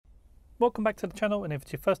Welcome back to the channel, and if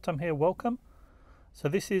it's your first time here, welcome. So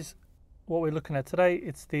this is what we're looking at today.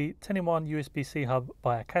 It's the 10-in-1 USB-C hub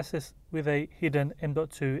by Acasis with a hidden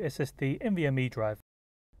M.2 SSD NVMe drive.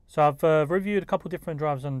 So I've reviewed a couple different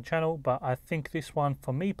drives on the channel, but I think this one,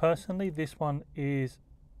 for me personally, this one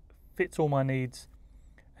fits all my needs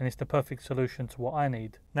and it's the perfect solution to what I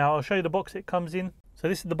need. Now I'll show you the box it comes in. So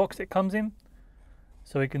this is the box it comes in.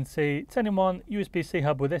 So we can see 10-in-1 USB-C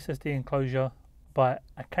hub with SSD enclosure by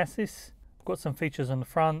Acasis. Got some features on the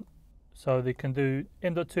front, so they can do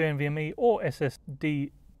M.2 NVMe or SSD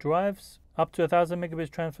drives, up to 1000 megabits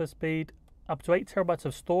transfer speed, up to 8 terabytes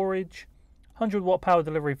of storage, 100 watt power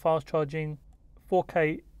delivery fast charging,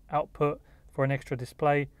 4K output for an extra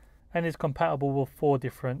display, and is compatible with 4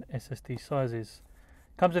 different SSD sizes.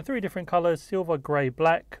 Comes in 3 different colors: silver, grey,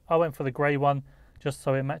 black. I went for the grey one just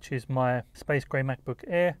so it matches my space grey MacBook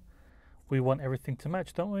Air. We want everything to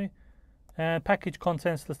match, don't we? And package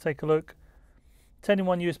contents, let's take a look.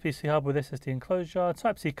 10-in-1 USB-C hub with SSD enclosure,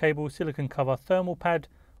 Type-C cable, silicone cover, thermal pad,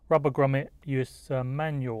 rubber grommet, US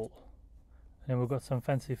manual. And then we've got some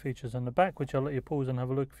fancy features on the back, which I'll let you pause and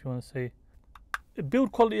have a look if you want to see. The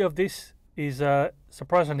build quality of this is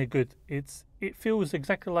surprisingly good. It feels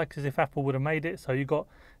exactly like as if Apple would have made it. So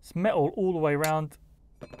it's metal all the way around.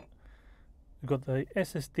 You've got the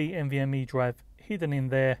SSD NVMe drive hidden in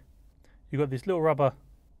there. You've got this little rubber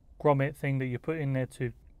grommet thing that you put in there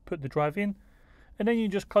to put the drive in, and then you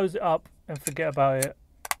just close it up and forget about it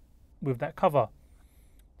with that cover.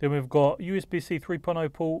 Then we've got USB-C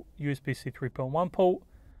 3.0 port, USB-C 3.1 port,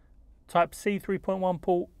 Type-C 3.1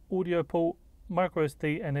 port, audio port, micro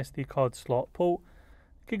SD and SD card slot port,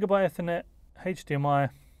 Gigabyte Ethernet,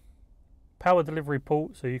 HDMI, power delivery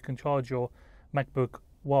port, so you can charge your MacBook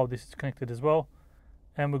while this is connected as well.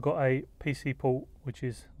 And we've got a PC port, which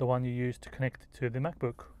is the one you use to connect it to the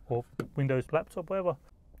MacBook or Windows laptop, whatever.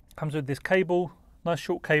 Comes with this cable, nice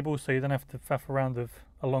short cable, so you don't have to faff around with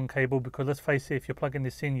a long cable, because let's face it, if you're plugging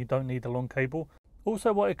this in, you don't need a long cable.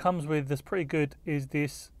 Also, what it comes with that's pretty good is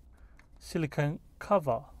this silicone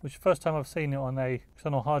cover, which first time I've seen it on a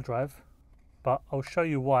external hard drive, but I'll show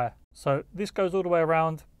you why. So this goes all the way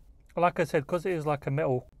around. Like I said, because it is like a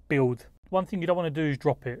metal build, one thing you don't want to do is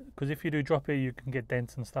drop it, because if you do drop it, you can get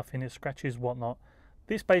dents and stuff in it, scratches, whatnot.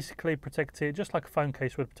 This basically protects it just like a phone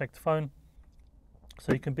case would protect a phone,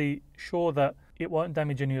 so you can be sure that it won't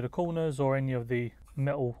damage any of the corners or any of the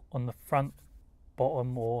metal on the front,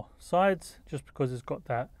 bottom or sides, just because it's got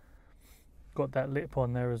that lip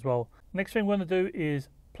on there as well. Next thing we're going to do is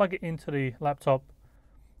plug it into the laptop.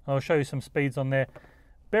 I'll show you some speeds on there.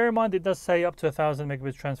 Bear in mind, it does say up to 1000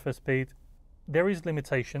 megabits transfer speed. There is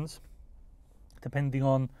limitations depending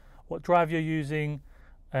on what drive you're using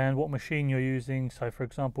and what machine you're using. So for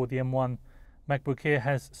example, the M1 MacBook here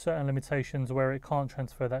has certain limitations where it can't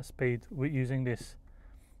transfer that speed with using this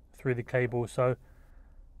through the cable. So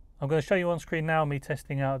I'm going to show you on screen now me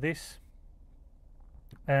testing out this,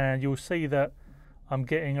 and you'll see that I'm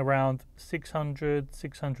getting around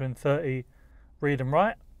 630 read and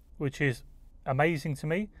write, which is amazing to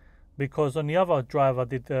me, because on the other drive I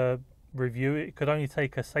did the review, it could only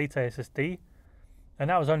take a SATA SSD, and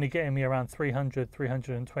that was only getting me around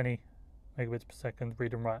 320 megabits per second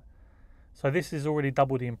read and write. So this is already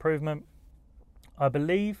double the improvement. I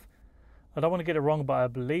believe, I don't want to get it wrong, but I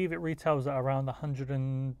believe it retails at around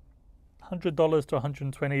 $100 to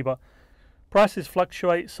 $120, but prices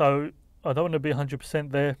fluctuate, so I don't want to be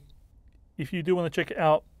 100% there. If you do want to check it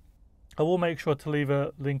out, I will make sure to leave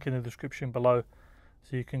a link in the description below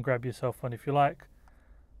so you can grab yourself one if you like.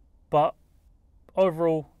 But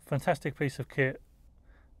overall, fantastic piece of kit.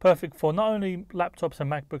 Perfect for not only laptops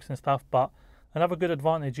and MacBooks and stuff, but another good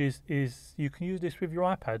advantage is you can use this with your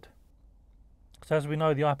iPad. So as we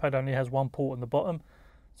know, the iPad only has one port on the bottom,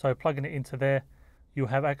 so plugging it into there, you'll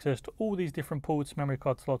have access to all these different ports, memory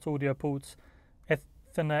card slots, audio ports,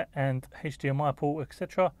 Ethernet and HDMI port,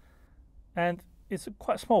 etc. And it's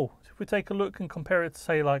quite small. So if we take a look and compare it to,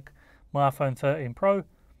 say, like my iPhone 13 Pro,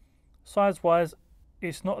 size wise,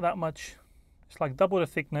 it's not that much. It's like double the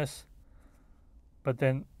thickness, but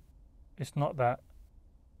then it's not that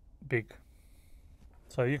big.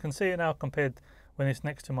 So you can see it now compared when it's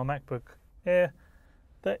next to my MacBook Air,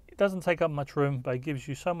 that it doesn't take up much room, but it gives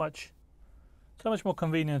you so much more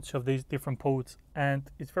convenience of these different ports,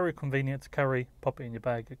 and it's very convenient to carry, pop it in your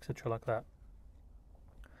bag, etc. like that.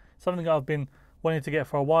 Something I've been wanting to get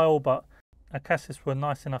for a while, but Acasis were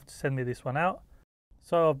nice enough to send me this one out,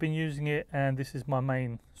 so I've been using it, and this is my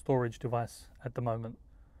main storage device at the moment.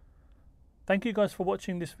 Thank you guys for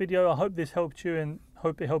watching this video. I hope this helped you, and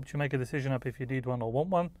hope it helped you make a decision up if you need one or want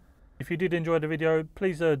one. If you did enjoy the video,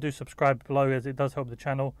 please do subscribe below, as it does help the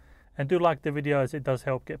channel. And do like the video, as it does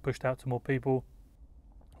help get pushed out to more people.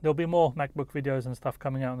 There'll be more MacBook videos and stuff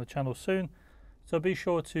coming out on the channel soon, so be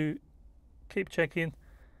sure to keep checking,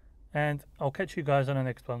 and I'll catch you guys on the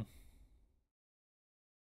next one.